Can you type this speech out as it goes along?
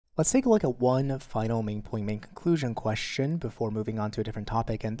Let's take a look at one final main point, main conclusion question before moving on to a different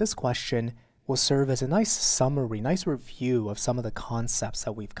topic. And this question will serve as a nice summary, nice review of some of the concepts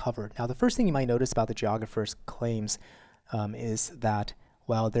that we've covered. Now, the first thing you might notice about the geographer's claims is that,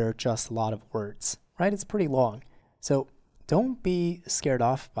 well, they're just a lot of words, right? It's pretty long. So don't be scared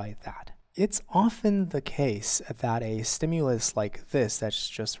off by that. It's often the case that a stimulus like this, that's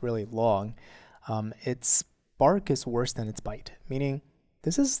just really long, its bark is worse than its bite, meaning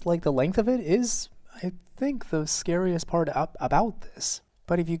this is like the length of it is, I think, the scariest part about this.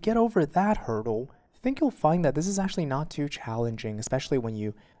 But if you get over that hurdle, I think you'll find that this is actually not too challenging, especially when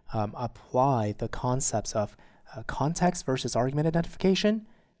you apply the concepts of context versus argument identification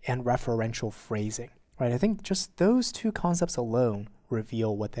and referential phrasing, right? I think just those two concepts alone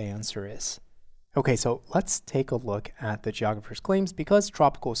reveal what the answer is. Okay, so let's take a look at the geographer's claims. Because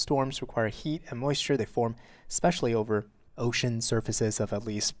tropical storms require heat and moisture, they form especially over ocean surfaces of at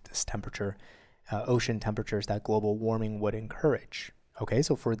least this temperature, ocean temperatures that global warming would encourage. Okay,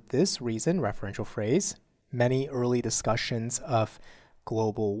 so for this reason, referential phrase, many early discussions of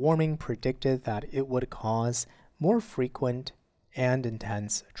global warming predicted that it would cause more frequent and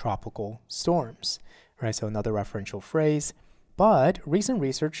intense tropical storms, right? So another referential phrase. But recent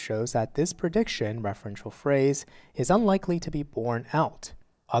research shows that this prediction, referential phrase, is unlikely to be borne out.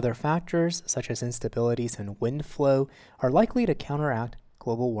 Other factors, such as instabilities in wind flow, are likely to counteract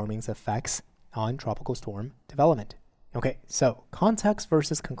global warming's effects on tropical storm development. Okay, so context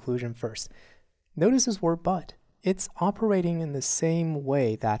versus conclusion first. Notice this word but. It's operating in the same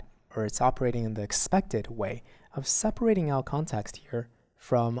way that, or it's operating in the expected way of separating out context here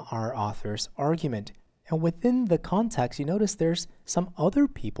from our author's argument. And within the context, you notice there's some other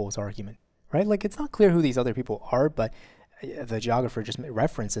people's argument, right? Like it's not clear who these other people are, but the geographer just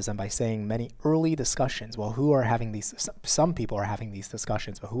references them by saying many early discussions. Well, who are having these? Some people are having these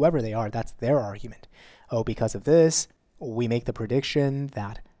discussions, but whoever they are, that's their argument. Oh, because of this, we make the prediction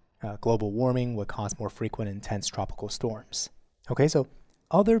that global warming would cause more frequent, intense tropical storms. Okay, so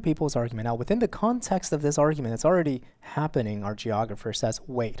other people's argument. Now, within the context of this argument, it's already happening. Our geographer says,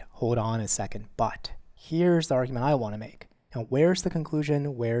 wait, hold on a second, but here's the argument I want to make. Now, where's the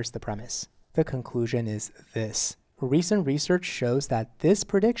conclusion? Where's the premise? The conclusion is this. Recent research shows that this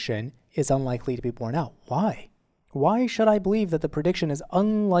prediction is unlikely to be borne out. Why? Why should I believe that the prediction is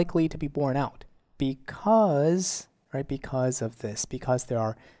unlikely to be borne out? Because of this. Because there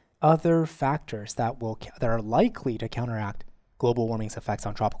are other factors that are likely to counteract global warming's effects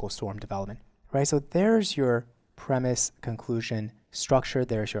on tropical storm development, right? So there's your premise, conclusion, structure,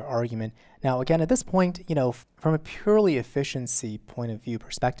 there's your argument. Now, again, at this point, from a purely efficiency point of view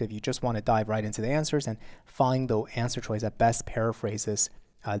perspective, you just want to dive right into the answers and find the answer choice that best paraphrases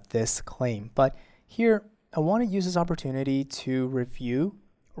this claim. But here, I want to use this opportunity to review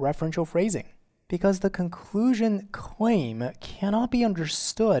referential phrasing, because the conclusion claim cannot be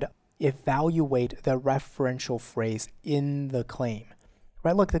understood. Evaluate the referential phrase in the claim,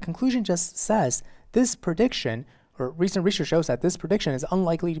 right? Look, the conclusion just says this prediction, or recent research shows that this prediction is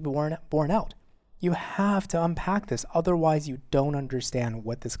unlikely to be borne out. You have to unpack this, otherwise you don't understand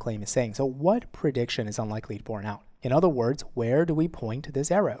what this claim is saying. So what prediction is unlikely to be borne out? In other words, where do we point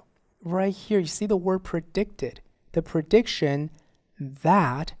this arrow? Right here, you see the word predicted. The prediction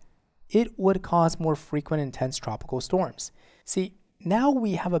that it would cause more frequent, intense tropical storms. See, now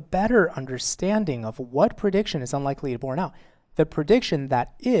we have a better understanding of what prediction is unlikely to be borne out. The prediction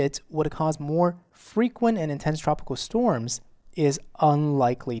that it would cause more frequent and intense tropical storms is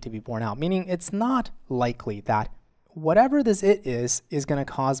unlikely to be borne out, meaning it's not likely that whatever this it is going to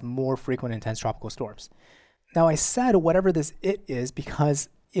cause more frequent, intense tropical storms. Now, I said whatever this it is because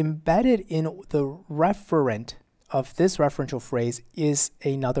embedded in the referent of this referential phrase is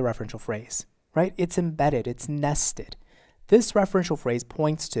another referential phrase, right? It's embedded, it's nested. This referential phrase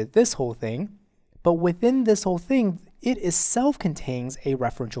points to this whole thing, but within this whole thing, it itself contains a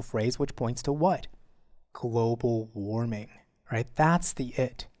referential phrase which points to what? Global warming, right? That's the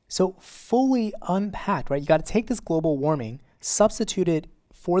it. So fully unpacked, right? You got to take this global warming, substitute it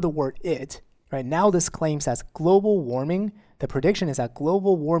for the word it, right? Now this claim says global warming. The prediction is that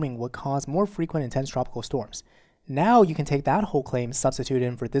global warming would cause more frequent, intense tropical storms. Now you can take that whole claim, substitute it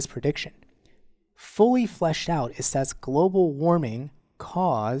in for this prediction. Fully fleshed out, it says global warming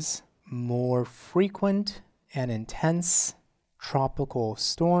cause more frequent and intense tropical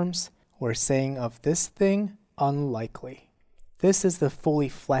storms. We're saying of this thing, unlikely. This is the fully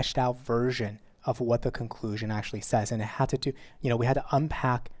fleshed out version of what the conclusion actually says. And it had to do, we had to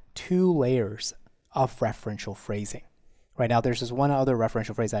unpack two layers of referential phrasing. Right now, there's this one other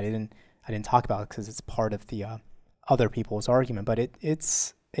referential phrase that I didn't talk about because it's part of the other people's argument, but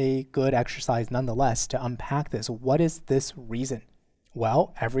it's a good exercise nonetheless to unpack this. What is this reason?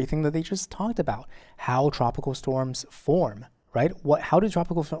 Well, everything that they just talked about, how tropical storms form, right? How do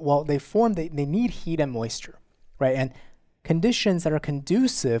tropical storms, well, they form, they need heat and moisture, right? And conditions that are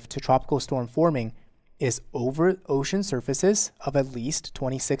conducive to tropical storm forming is over ocean surfaces of at least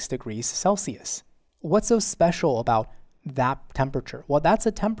 26 degrees Celsius. What's so special about that temperature? Well, that's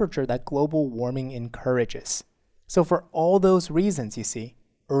a temperature that global warming encourages. So for all those reasons, you see,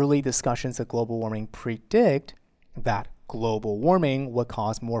 early discussions of global warming predict that global warming would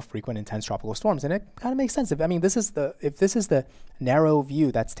cause more frequent intense tropical storms. And it kind of makes sense. If this is the narrow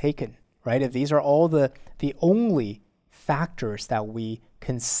view that's taken, right? If these are all the only factors that we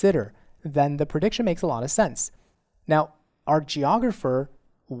consider, then the prediction makes a lot of sense. Now, our geographer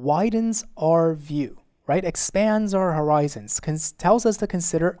widens our view, right? Expands our horizons, tells us to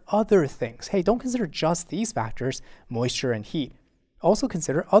consider other things. Hey, don't consider just these factors, moisture and heat. Also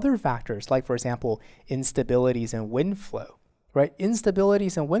consider other factors, like, for example, instabilities in wind flow, right?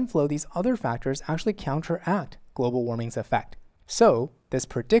 Instabilities in wind flow, these other factors actually counteract global warming's effect. So this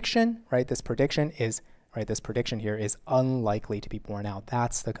prediction, right? This prediction here is unlikely to be borne out.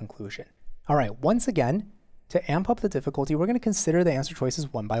 That's the conclusion. All right, once again, to amp up the difficulty, we're going to consider the answer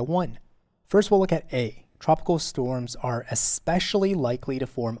choices one by one. First, we'll look at A. Tropical storms are especially likely to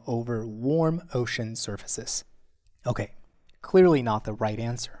form over warm ocean surfaces. Okay. Clearly not the right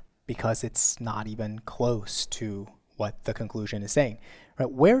answer because it's not even close to what the conclusion is saying. Right?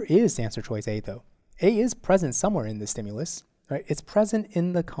 Where is answer choice A though? A is present somewhere in the stimulus. Right? It's present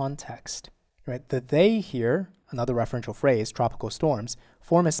in the context. Right? The they here, another referential phrase, tropical storms,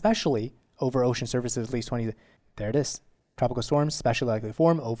 form especially over ocean surfaces at least 20. There it is. Tropical storms especially likely to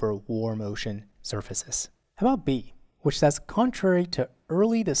form over warm ocean surfaces. How about B, which says contrary to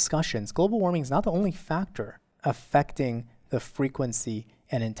early discussions, global warming is not the only factor affecting the frequency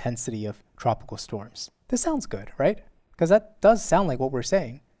and intensity of tropical storms. This sounds good, right? Because that does sound like what we're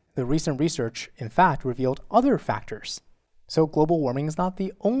saying. The recent research, in fact, revealed other factors. So global warming is not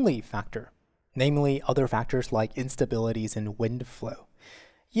the only factor, namely other factors like instabilities in wind flow.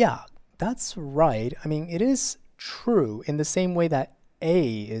 Yeah, that's right. I mean, it is true in the same way that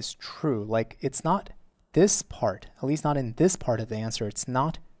A is true. Like, it's not this part, at least not in this part of the answer. It's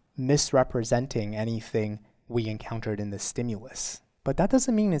not misrepresenting anything we encountered in the stimulus. But that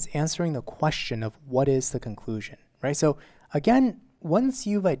doesn't mean it's answering the question of what is the conclusion, right? So again, once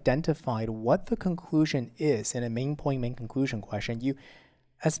you've identified what the conclusion is in a main point, main conclusion question, you,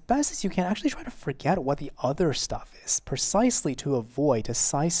 as best as you can, actually try to forget what the other stuff is, precisely to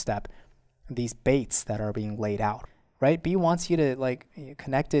sidestep these baits that are being laid out, right? B wants you to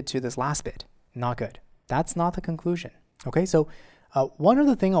connect it to this last bit. Not good. That's not the conclusion. Okay, so one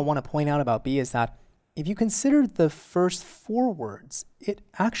other thing I want to point out about B is that if you consider the first four words, it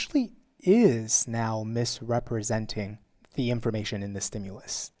actually is now misrepresenting the information in the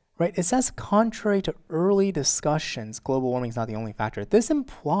stimulus, right? It says contrary to early discussions, global warming is not the only factor. This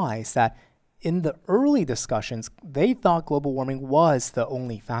implies that in the early discussions, they thought global warming was the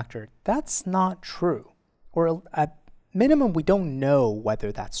only factor. That's not true. Or at minimum, we don't know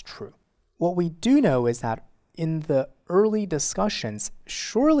whether that's true. What we do know is that in the early discussions,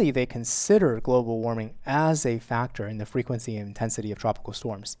 surely they considered global warming as a factor in the frequency and intensity of tropical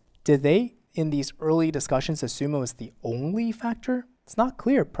storms. Did they, in these early discussions, assume it was the only factor? It's not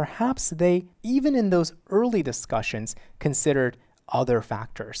clear. Perhaps they, even in those early discussions, considered other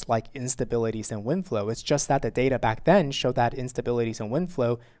factors like instabilities in wind flow. It's just that the data back then showed that instabilities in wind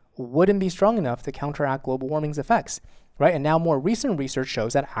flow wouldn't be strong enough to counteract global warming's effects, right? And now more recent research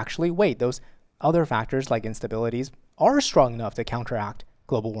shows that actually, wait, those other factors like instabilities are strong enough to counteract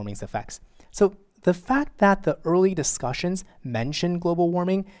global warming's effects. So the fact that the early discussions mentioned global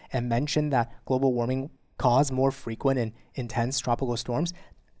warming and mentioned that global warming caused more frequent and intense tropical storms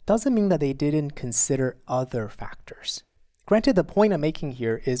doesn't mean that they didn't consider other factors. Granted, the point I'm making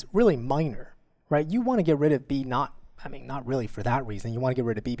here is really minor, right? You want to get rid of B not really for that reason. You want to get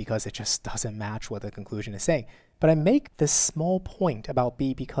rid of B because it just doesn't match what the conclusion is saying. But I make this small point about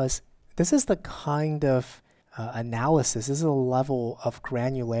B because this is the kind of analysis, this is a level of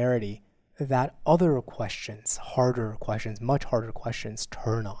granularity that other questions, much harder questions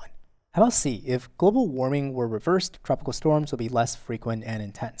turn on. How about C? If global warming were reversed, tropical storms would be less frequent and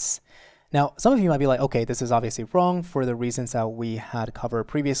intense. Now, some of you might be like, okay, this is obviously wrong for the reasons that we had covered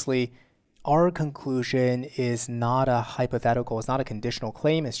previously. Our conclusion is not a hypothetical, it's not a conditional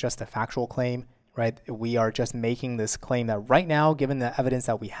claim, it's just a factual claim, right? We are just making this claim that right now, given the evidence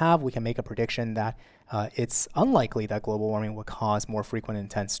that we have, we can make a prediction that it's unlikely that global warming would cause more frequent and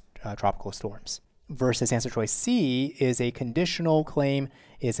intense tropical storms. versus answer choice C is a conditional claim,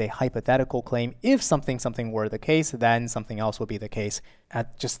 is a hypothetical claim. If something were the case, then something else would be the case.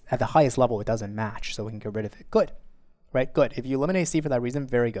 At the highest level, it doesn't match, so we can get rid of it. Good, right? Good. If you eliminate C for that reason,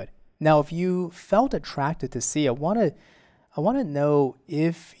 very good. Now, if you felt attracted to C, I want to know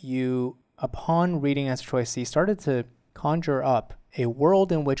if you, upon reading answer choice C, started to conjure up a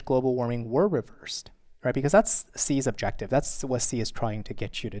world in which global warming were reversed, right? Because that's C's objective. That's what C is trying to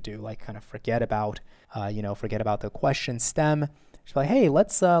get you to do, like kind of forget about the question stem. She's like, hey,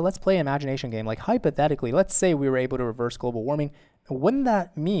 let's play an imagination game. Like hypothetically, let's say we were able to reverse global warming. Wouldn't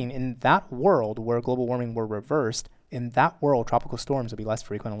that mean in that world where global warming were reversed, in that world, tropical storms would be less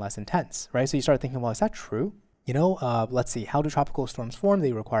frequent and less intense, right? So you start thinking, well, is that true? Let's see, how do tropical storms form?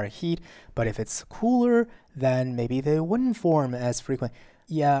 They require heat, but if it's cooler, then maybe they wouldn't form as frequent.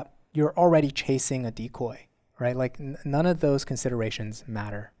 Yeah, you're already chasing a decoy, right? Like none of those considerations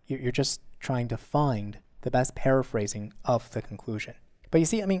matter. You're just trying to find the best paraphrasing of the conclusion. But you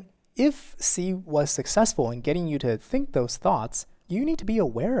see, I mean, if C was successful in getting you to think those thoughts, you need to be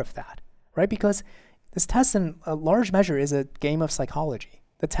aware of that, right? Because this test in a large measure is a game of psychology.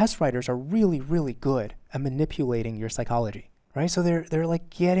 The test writers are really, really good at manipulating your psychology, right? So they're like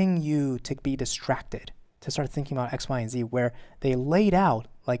getting you to be distracted, to start thinking about X, Y, and Z, where they laid out,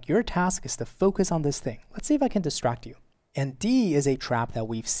 like your task is to focus on this thing. Let's see if I can distract you. And D is a trap that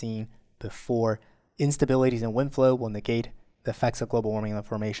we've seen before. Instabilities in wind flow will negate the effects of global warming and the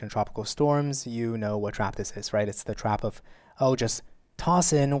formation of tropical storms. You know what trap this is, right? It's the trap of, just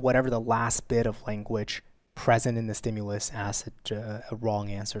toss in whatever the last bit of language present in the stimulus as a wrong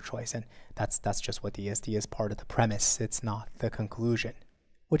answer choice. And that's just what D is. D is part of the premise. It's not the conclusion.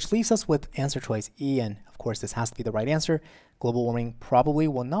 Which leaves us with answer choice E. And of course, this has to be the right answer. Global warming probably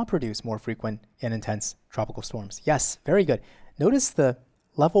will not produce more frequent and intense tropical storms. Yes, very good. Notice the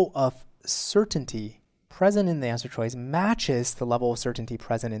level of certainty present in the answer choice matches the level of certainty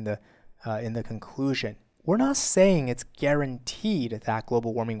present in the conclusion. We're not saying it's guaranteed that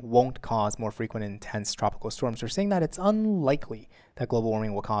global warming won't cause more frequent and intense tropical storms. We're saying that it's unlikely that global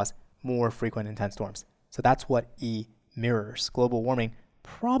warming will cause more frequent and intense storms. So that's what E mirrors. Global warming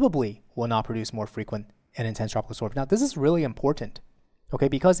probably will not produce more frequent and intense tropical storms. Now, this is really important, okay?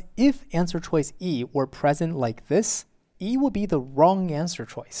 Because if answer choice E were present like this, E would be the wrong answer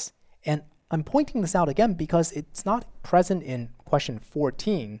choice. And I'm pointing this out again because it's not present in question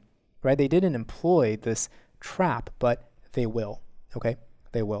 14, right? They didn't employ this trap, but they will, okay?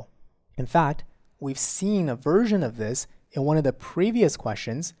 They will. In fact, we've seen a version of this in one of the previous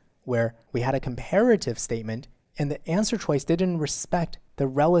questions where we had a comparative statement and the answer choice didn't respect the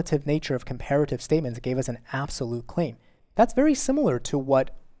relative nature of comparative statements. It gave us an absolute claim. That's very similar to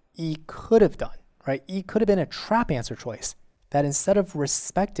what E could have done, right? E could have been a trap answer choice that instead of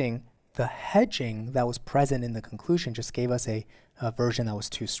respecting the hedging that was present in the conclusion just gave us a version that was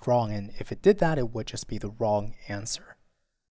too strong. And if it did that, it would just be the wrong answer.